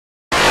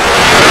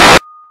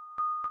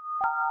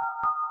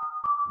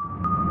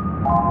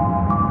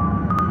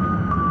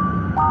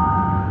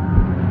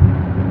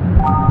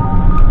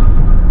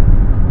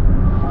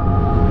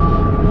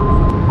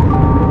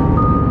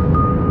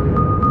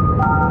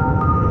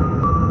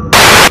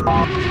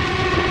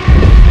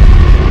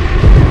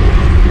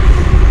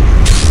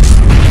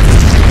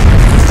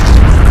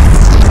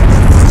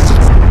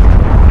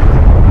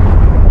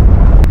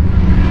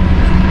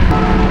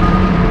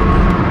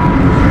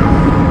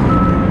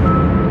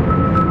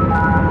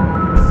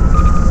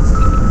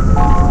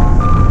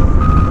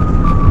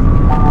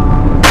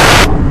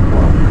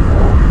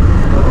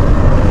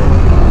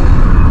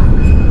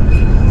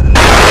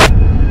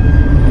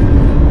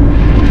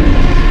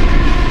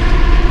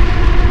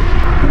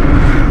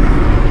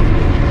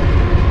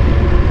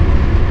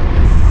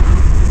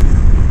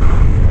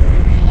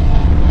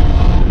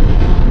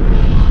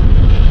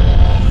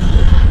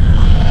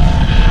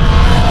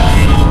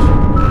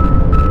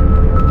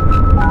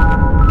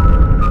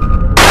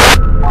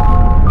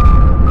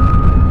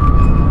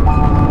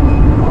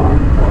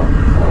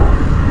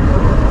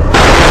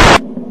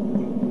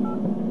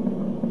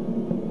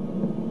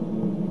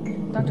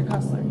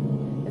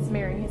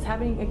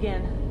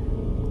Again,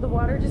 the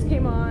water just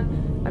came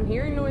on. I'm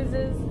hearing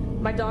noises.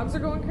 My dogs are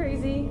going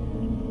crazy.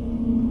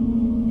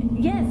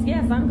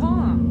 Yes, I'm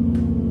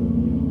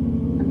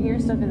calm. I'm hearing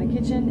stuff in the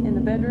kitchen, in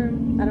the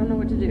bedroom. I don't know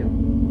what to do.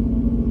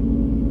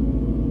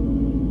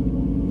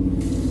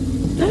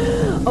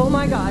 Oh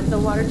my God, the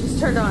water just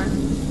turned on.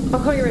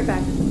 I'll call you right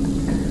back.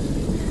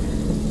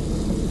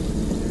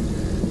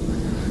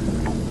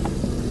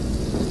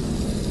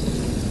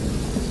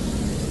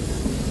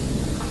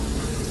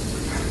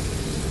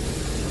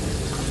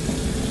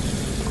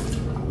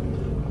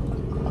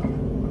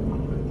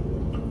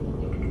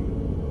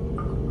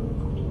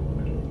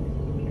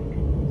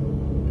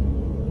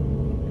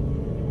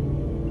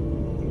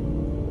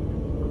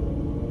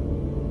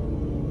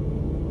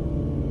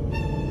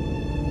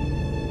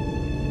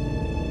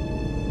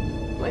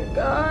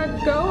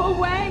 God, go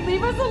away!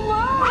 Leave us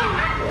alone!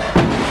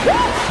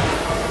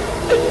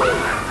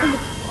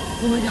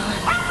 Oh my God.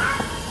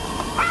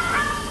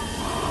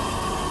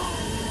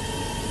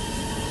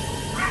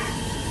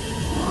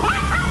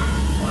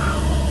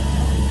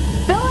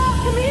 Bella,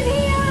 come in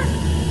here!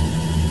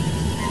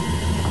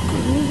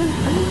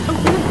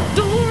 Open the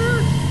door!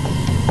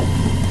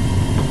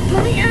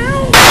 Let me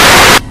out!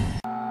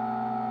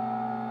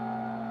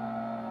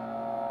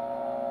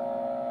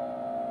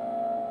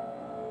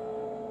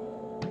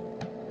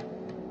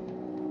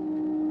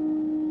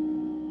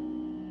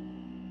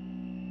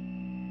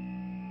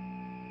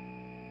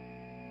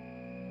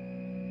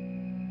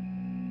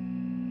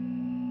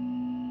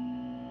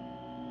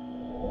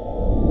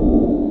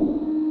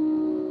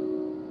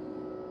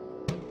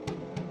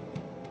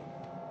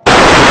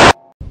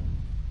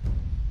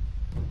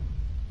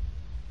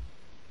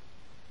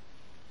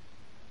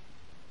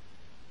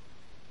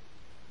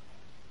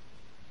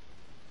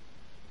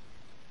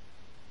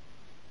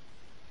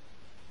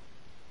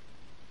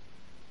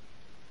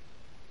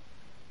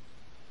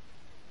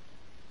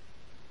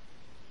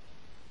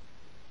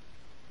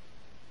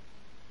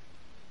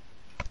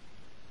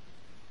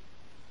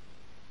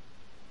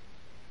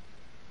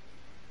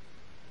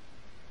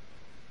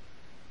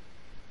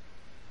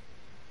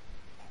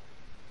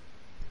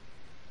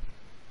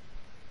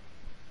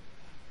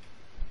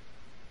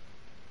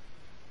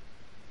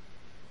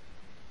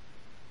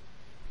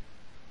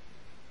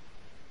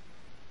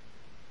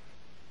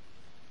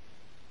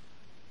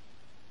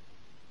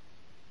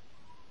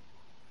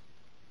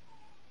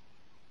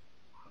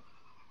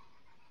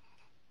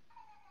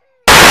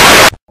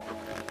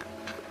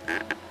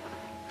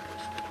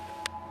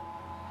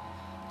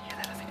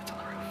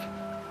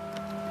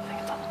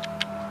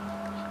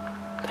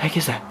 The heck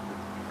is that?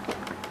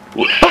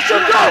 Oh,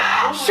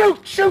 shoot,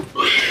 go! Shoot!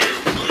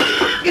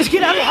 Just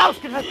get out of the house,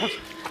 get out of the house.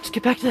 Just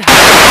get back to the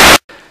house.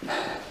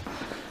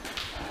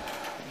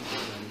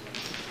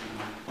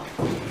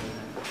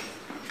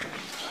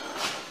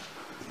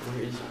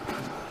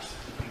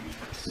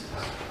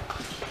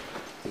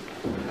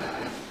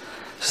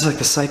 This is like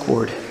the psych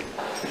ward.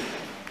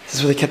 This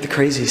is where they kept the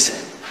crazies.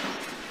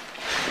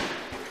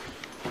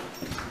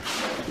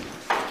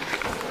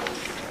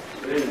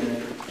 Wait a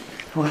minute.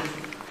 What?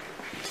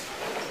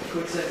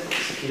 Quick second.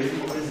 Security?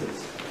 What is this?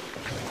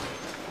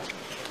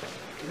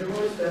 Is there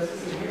more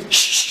asbestos in here? Shh,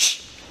 shh,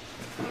 shh.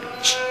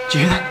 Shh. Did you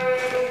hear that?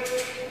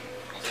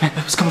 Man,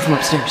 that was coming from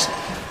upstairs.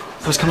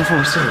 That was coming from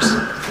upstairs.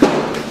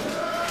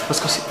 Let's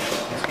go see.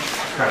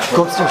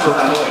 Go upstairs, go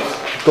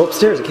upstairs. Go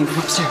upstairs, it came from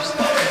upstairs.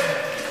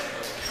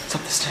 It's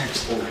up the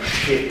stairs. Holy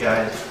shit,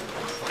 guys.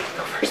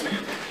 Go first,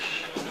 man.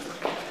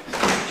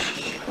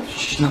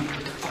 Shh, no.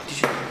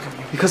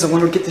 Because I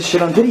want to get this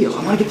shit on video.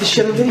 I want to get this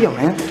shit on video,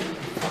 man.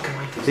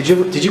 Did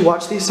you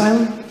watch The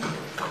Asylum?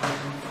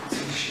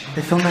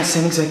 They filmed that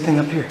same exact thing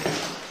up here.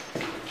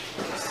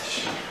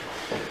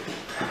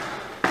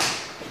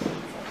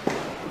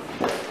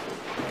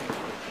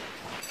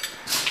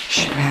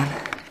 Shit, man.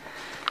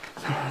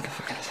 I don't know what the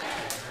fuck it is.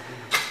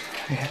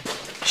 Okay.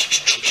 Shh,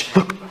 shh, shh, shh.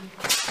 Look.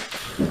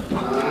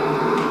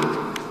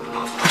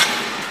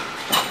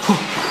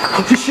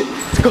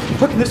 Go,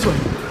 fucking this way.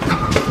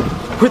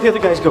 Where'd the other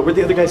guys go? Where'd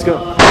the other guys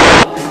go?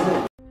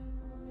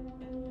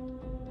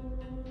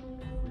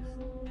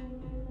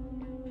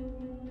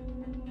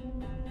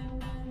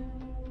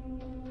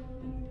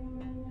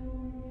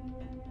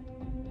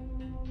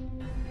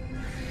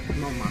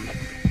 No mames.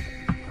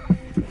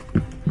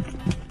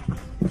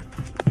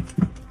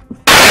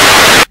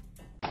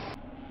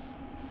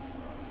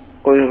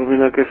 Oye,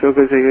 Romina, qué feo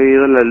que se haya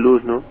ido la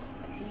luz, ¿no?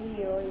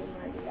 Sí, oye,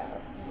 María.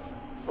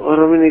 Oh,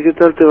 Romina, ¿y qué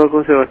tal te va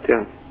con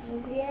Sebastián?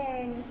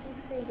 Bien,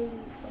 estoy feliz.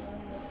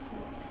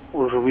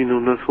 Oh, Romina,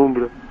 una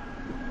sombra.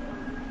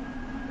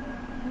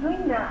 No hay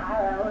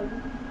nada, oye.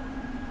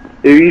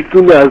 He visto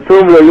una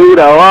sombra, lo he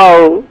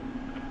grabado.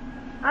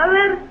 A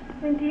ver,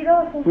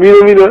 mentiroso. Mira,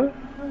 mira.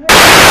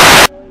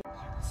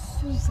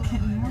 She's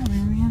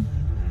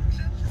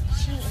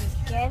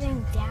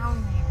getting down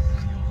there.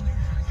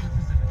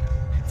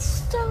 It's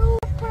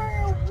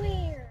super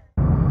weird.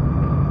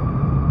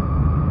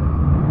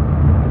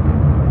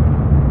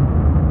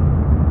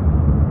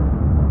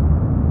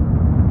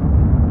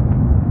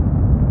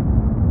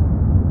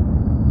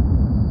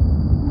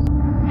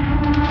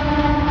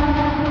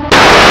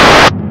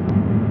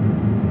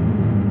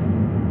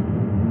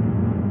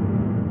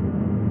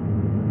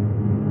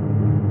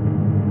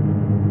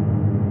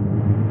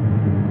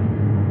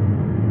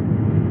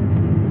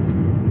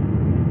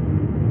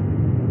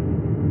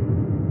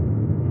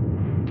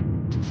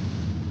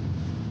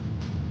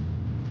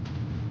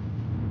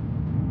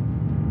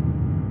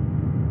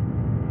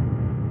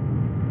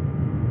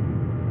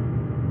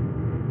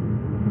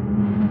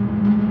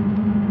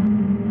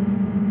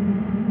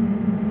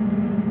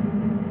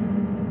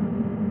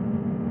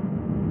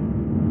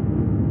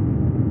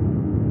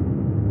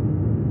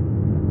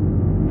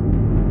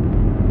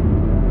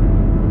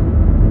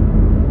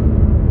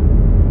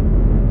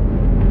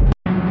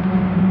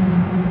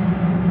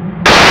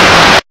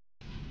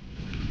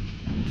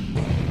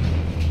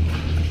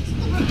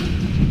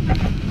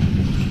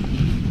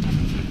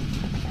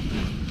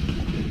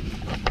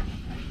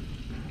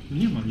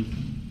 Nie ma nic.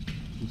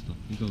 Pusto,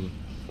 nikogo.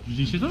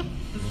 Widzieliście to? Mam.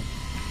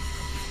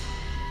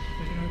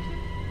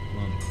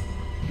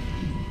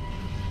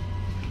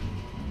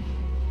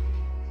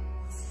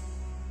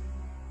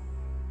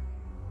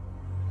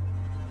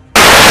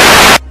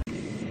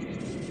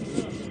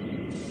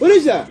 ¿What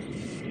is that?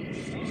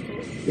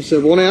 Que se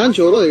pone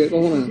ancho, bro, ¿de qué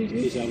cojones?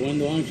 Y se va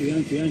poniendo ancho y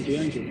ancho y ancho y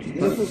ancho.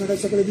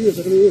 Saca el video,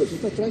 Eso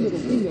está extraño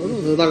con pinga,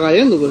 bro. Se está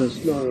cayendo,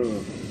 pues. No.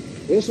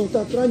 Eso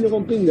está extraño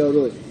con pinga,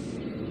 bro.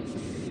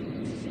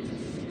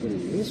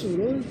 ¿Qué es eso,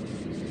 bro?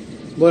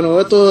 Bueno,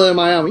 esto es de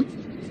Miami.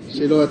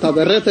 Si los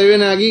extraterrestres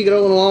vienen aquí,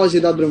 creo que nos vamos a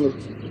visitar primero.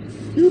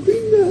 ¿Qué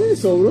pinga es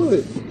eso, bro?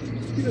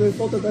 Tírame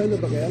foto también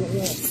para que ya lo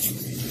vea.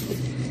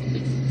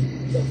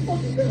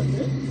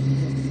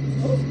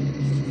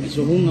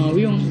 Eso es un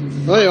avión.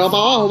 Oye, va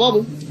para abajo,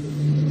 papu.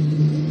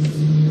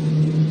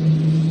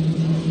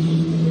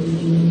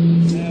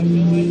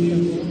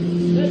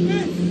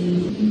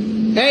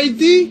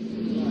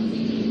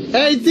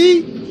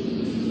 ¡Hey,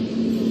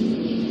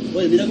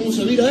 Oye, mira cómo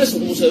se vira eso,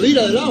 cómo se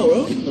vira de lado,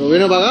 bro. Pero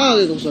viene para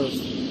acá, ¿qué cosa?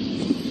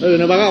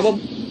 Viene para acá, papu.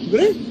 ¿Tú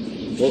crees?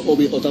 O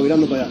está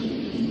mirando para allá.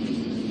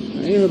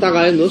 Ahí no está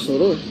cayendo eso,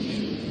 bro.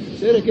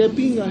 ¿Sabes qué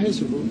pinga es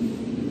eso, bro?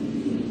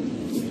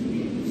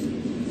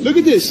 Look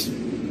at this.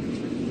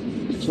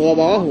 ¿Eso va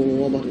para abajo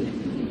o va para arriba?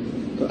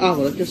 Ah,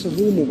 pero es que eso es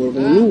humo, pero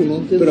con luz,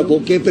 ¿no? ¿Pero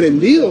por qué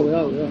prendido?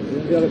 Cuidado,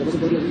 cuidado, que pasa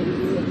por ahí.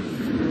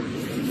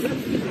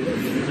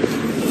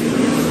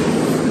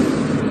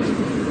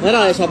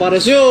 Mira,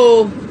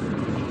 desapareció.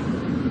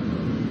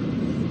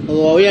 O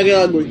todavía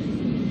queda algo ahí.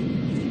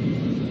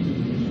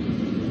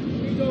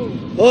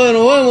 Oye,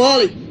 nos vemos,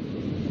 dale.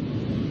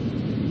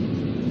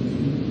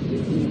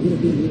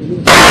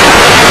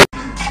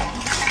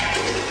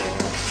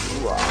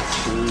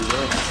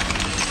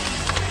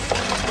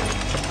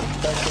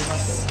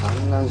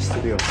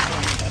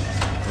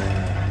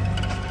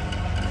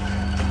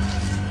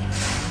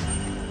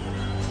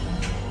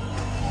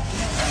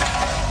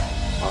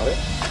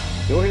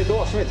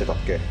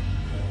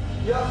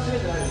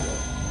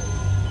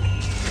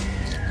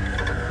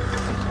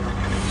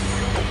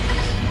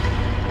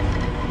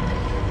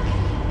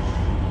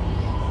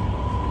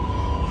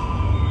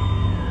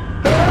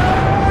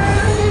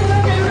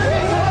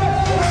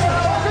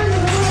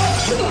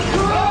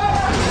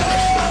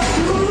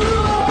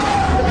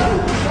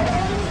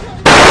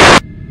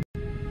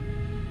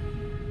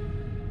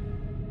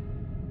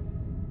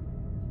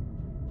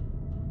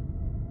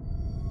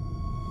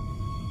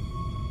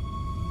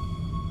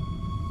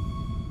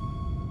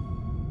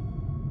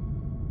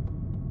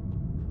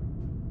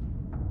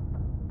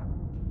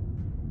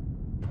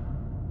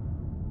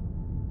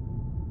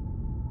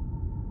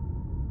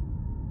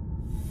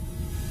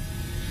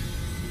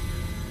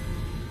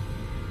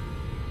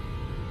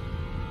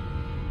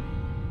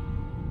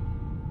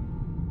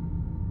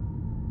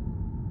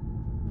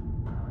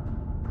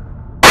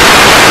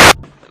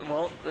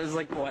 Well, it was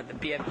like, what, the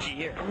BFG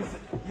year?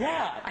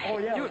 Yeah! Oh,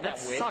 yeah. Dude, that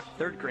sucked.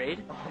 3rd grade?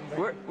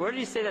 Where did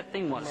you say that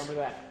thing was? Remember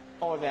that?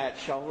 Oh, that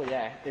shovel,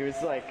 yeah. It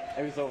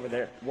was over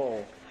there.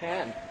 Whoa.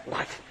 Hand.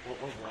 What?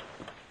 What was that?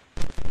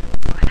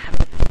 What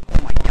happened?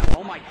 Oh my god,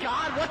 oh my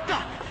god, what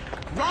the?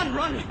 Run,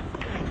 run!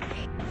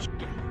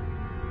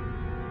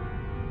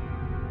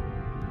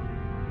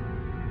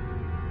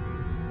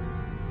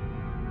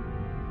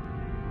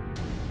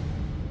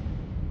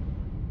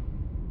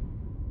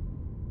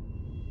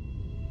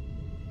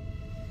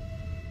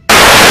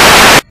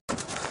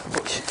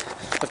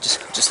 I've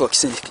just like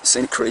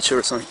seen a creature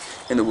or something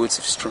in the woods.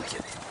 I'm just trying to get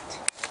it.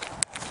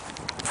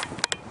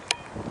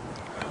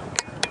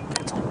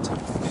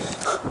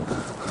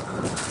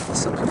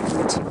 Something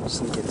just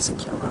gonna get this in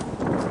camera.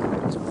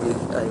 It's a weird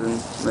alien,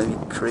 maybe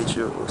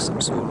creature or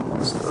some sort of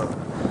monster.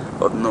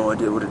 I have no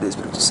idea what it is,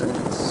 but I've just seen it.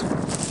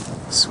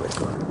 I swear to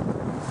God.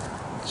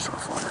 Just trying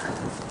to find it.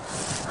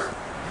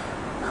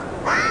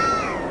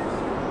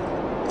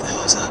 What the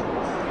hell is that?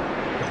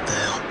 What the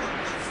hell?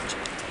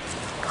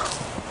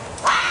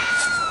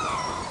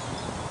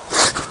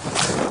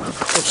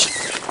 Oh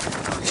shit.